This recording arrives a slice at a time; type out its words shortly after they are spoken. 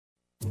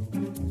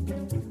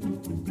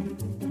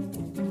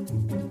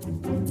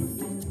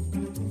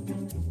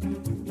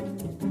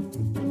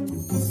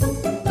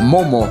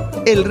Momo,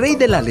 el rey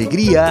de la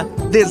alegría,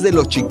 desde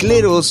los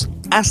chicleros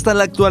hasta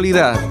la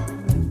actualidad.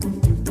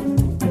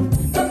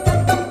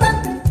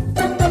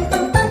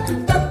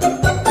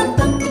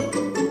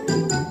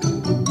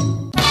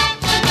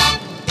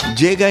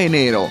 Llega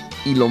enero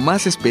y lo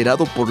más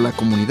esperado por la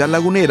comunidad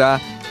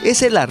lagunera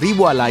es el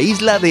arribo a la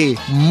isla de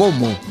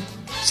Momo,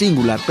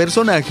 singular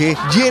personaje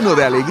lleno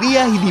de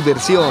alegría y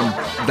diversión,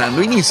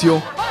 dando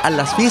inicio a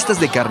las fiestas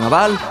de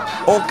carnaval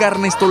o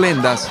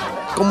carnestolendas,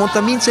 como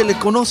también se le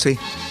conoce.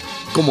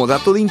 Como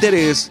dato de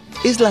interés,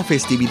 es la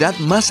festividad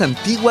más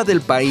antigua del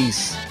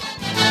país.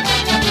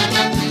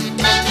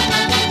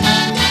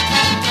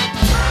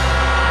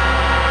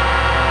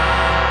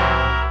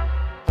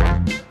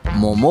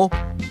 Momo.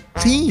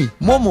 Sí,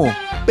 Momo,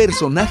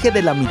 personaje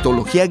de la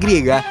mitología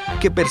griega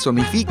que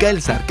personifica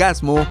el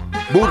sarcasmo,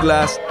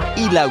 burlas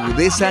y la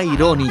agudeza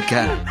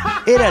irónica.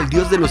 Era el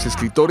dios de los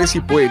escritores y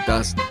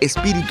poetas,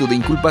 espíritu de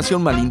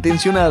inculpación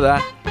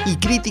malintencionada y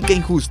crítica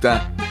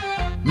injusta,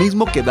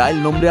 mismo que da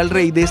el nombre al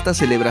rey de esta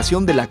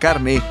celebración de la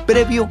carne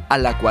previo a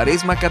la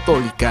Cuaresma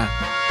católica.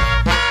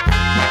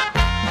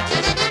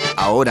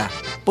 Ahora,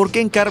 ¿por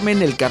qué en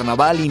Carmen el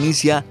carnaval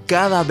inicia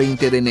cada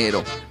 20 de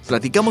enero?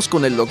 Platicamos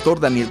con el doctor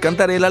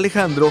Cantarell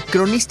Alejandro,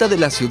 cronista de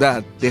la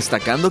ciudad,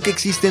 destacando que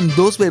existen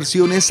dos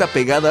versiones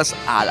apegadas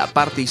a la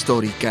parte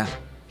histórica.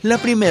 La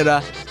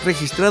primera,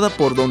 registrada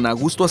por don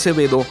Augusto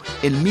Acevedo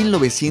en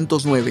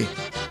 1909,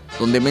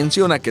 donde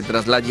menciona que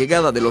tras la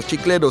llegada de los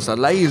chicleros a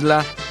la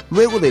isla,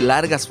 luego de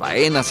largas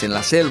faenas en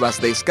las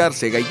selvas de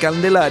Escárcega y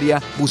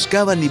Candelaria,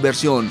 buscaban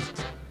diversión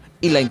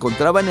y la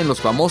encontraban en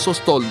los famosos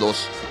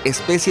toldos,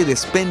 especie de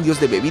expendios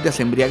de bebidas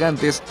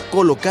embriagantes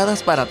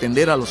colocadas para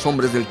atender a los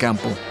hombres del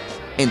campo.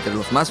 Entre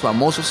los más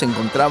famosos se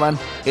encontraban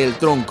el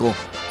tronco,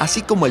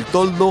 así como el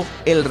toldo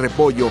El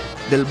Repollo,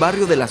 del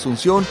barrio de la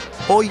Asunción,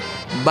 hoy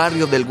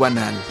barrio del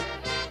Guanal.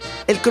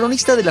 El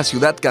cronista de la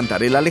ciudad,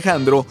 Cantarell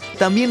Alejandro,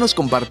 también nos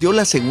compartió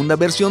la segunda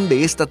versión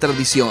de esta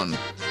tradición.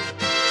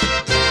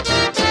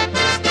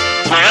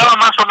 Llegaba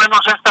más o menos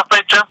esta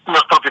fecha,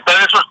 los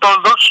propietarios de esos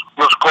toldos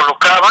los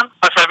colocaban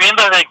a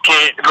sabiendas de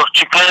que los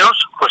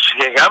chicleros pues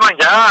llegaban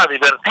ya a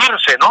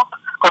divertirse, ¿no?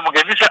 Como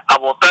que dice, a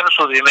botar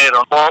su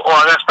dinero o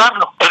a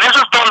gastarlo. En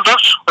esos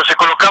toldos pues se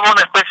colocaba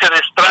una especie de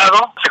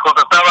estrado, se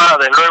contrataba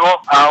de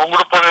luego a un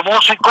grupo de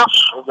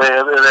músicos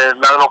de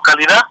la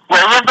localidad, y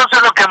ahí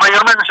entonces lo que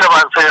mayormente se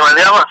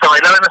bailaba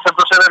en ese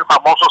entonces era el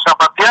famoso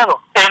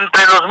zapateado.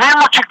 Entre los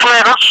mismos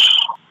chicleros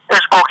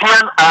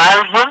escogían a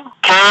alguien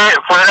que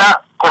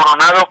fuera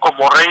coronado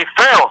como rey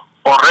feo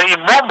o rey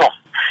momo.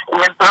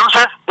 Y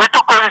entonces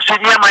esto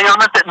coincidía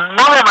mayormente,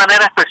 no de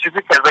manera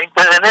específica el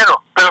 20 de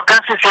enero, pero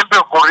casi siempre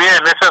ocurría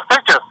en esas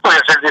fechas,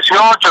 pues el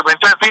 18, el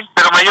 20, en fin,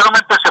 pero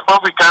mayormente se fue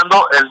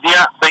ubicando el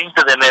día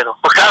 20 de enero,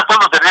 porque cada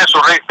uno tenía su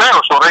rey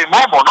feo, su rey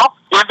momo, ¿no?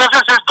 Y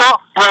entonces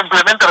esto lo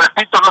implementa,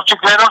 repito, los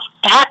chicleros,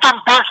 y esto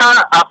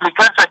empieza a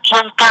aplicarse aquí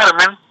en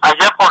Carmen,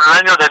 allá por el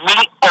año de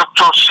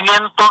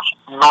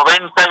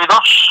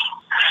 1892.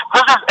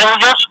 Entonces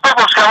ellos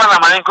buscaban la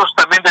manera incluso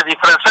también de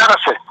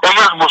disfrazarse.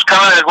 Ellos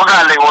buscaban alguna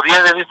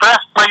alegoría de disfraz.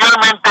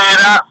 Mayormente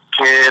era,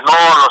 que no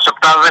lo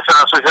aceptaban a veces en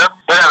la sociedad,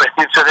 era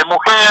vestirse de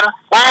mujer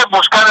o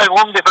buscar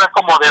algún disfraz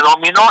como de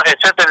dominó,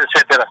 etcétera,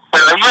 etcétera.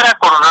 Pero ahí era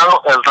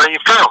coronado el rey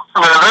feo.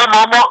 El rey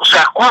momo se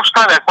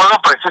ajusta de acuerdo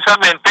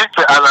precisamente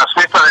a las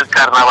fiestas del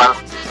carnaval.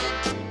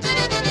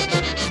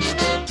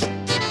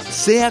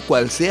 Sea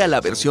cual sea la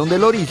versión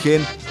del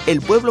origen, el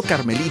pueblo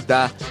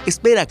carmelita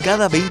espera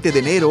cada 20 de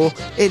enero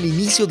el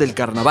inicio del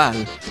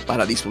carnaval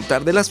para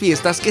disfrutar de las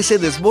fiestas que se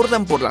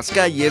desbordan por las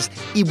calles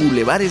y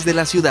bulevares de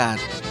la ciudad.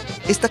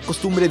 Esta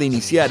costumbre de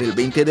iniciar el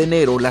 20 de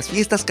enero las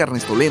fiestas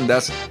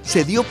carnestolendas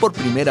se dio por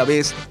primera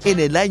vez en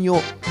el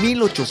año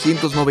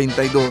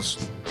 1892,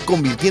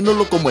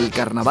 convirtiéndolo como el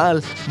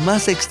carnaval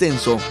más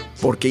extenso,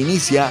 porque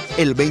inicia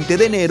el 20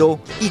 de enero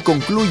y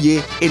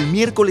concluye el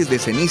miércoles de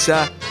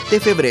ceniza de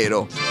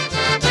febrero.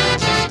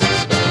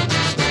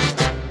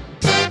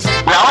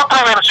 La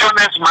otra versión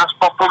es más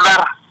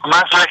popular,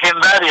 más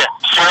legendaria.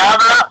 Se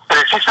habla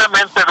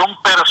precisamente de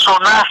un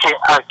personaje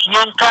aquí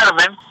en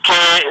Carmen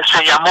que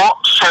se llamó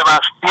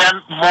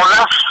Sebastián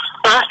Molás.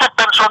 Este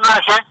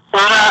personaje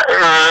era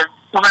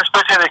una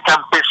especie de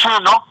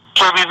campesino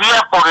que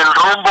vivía por el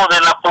rumbo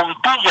de la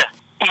Puntilla.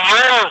 Y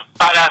él,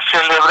 para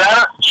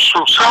celebrar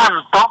su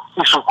santo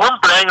y su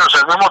cumpleaños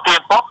al mismo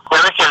tiempo,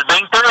 ya ves que el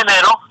 20 de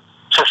enero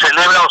se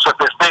celebra o se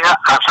festeja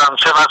a San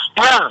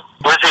Sebastián.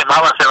 Él se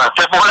llamaba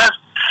Sebastián Molás.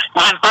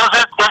 Y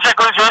entonces esa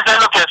coincidencia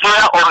es lo que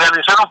hacía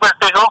organizar un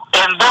festejo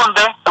en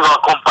donde lo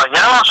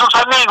acompañaban sus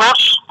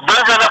amigos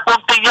desde la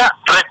Puntilla,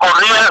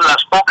 recorría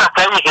las pocas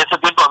calles que en ese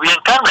tiempo había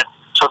en Carmen,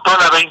 sobre todo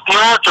la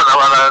 28,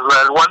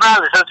 el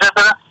Guanal,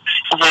 etcétera,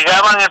 y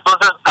llegaban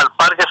entonces al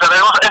Parque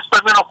Zaragoza. Esto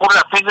también ocurre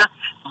a fines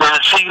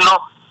del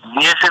siglo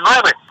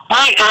XIX.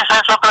 Y esa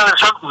es otra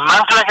versión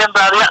más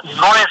legendaria,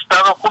 no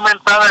está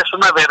documentada, es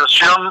una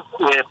versión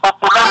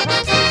popular.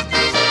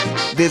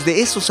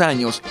 Desde esos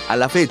años a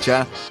la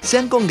fecha, se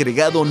han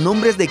congregado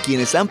nombres de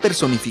quienes han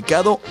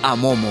personificado a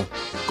Momo,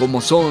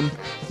 como son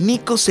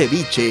Nico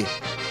Ceviche,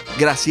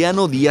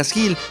 Graciano Díaz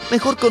Gil,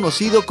 mejor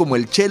conocido como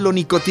el Chelo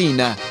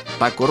Nicotina,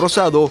 Paco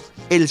Rosado,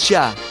 el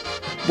Shah,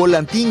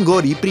 Volantín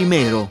Gori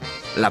I,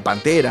 la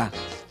Pantera,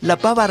 la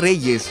Pava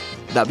Reyes,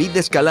 David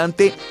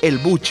Escalante, el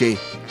Buche,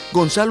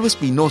 Gonzalo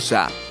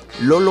Espinosa,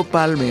 Lolo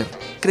Palmer,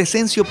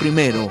 Crescencio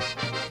I,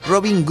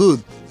 Robin Good,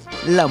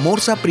 la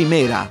Morsa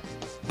I,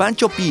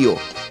 Pancho Pío,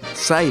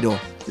 Zairo,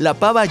 la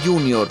Pava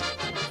Junior,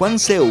 Juan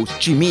Zeus,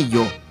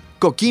 Chimillo,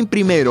 Coquín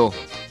I,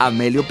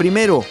 Amelio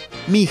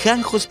I,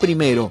 Mijanjos I,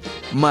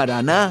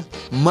 Maraná,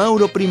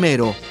 Mauro I,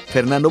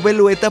 Fernando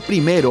Belueta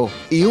I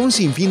y un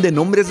sinfín de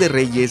nombres de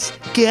reyes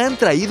que han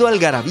traído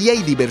algarabía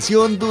y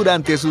diversión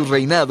durante sus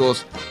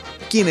reinados,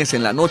 quienes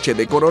en la noche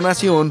de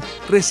coronación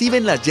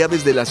reciben las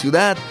llaves de la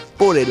ciudad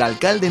por el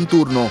alcalde en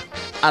turno,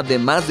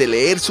 además de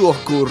leer su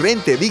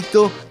ocurrente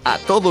edicto a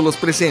todos los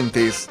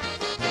presentes.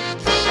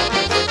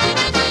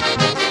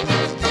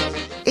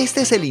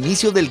 Este es el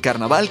inicio del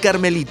carnaval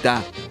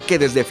carmelita, que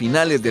desde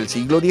finales del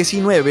siglo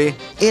XIX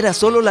era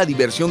solo la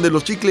diversión de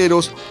los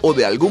chicleros o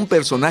de algún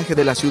personaje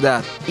de la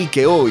ciudad, y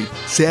que hoy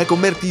se ha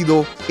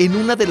convertido en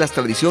una de las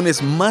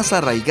tradiciones más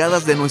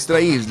arraigadas de nuestra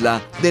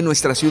isla, de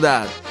nuestra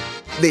ciudad,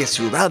 de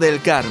Ciudad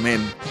del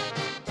Carmen.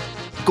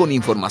 Con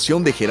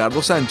información de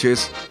Gerardo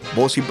Sánchez,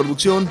 voz y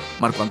producción,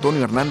 Marco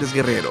Antonio Hernández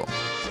Guerrero.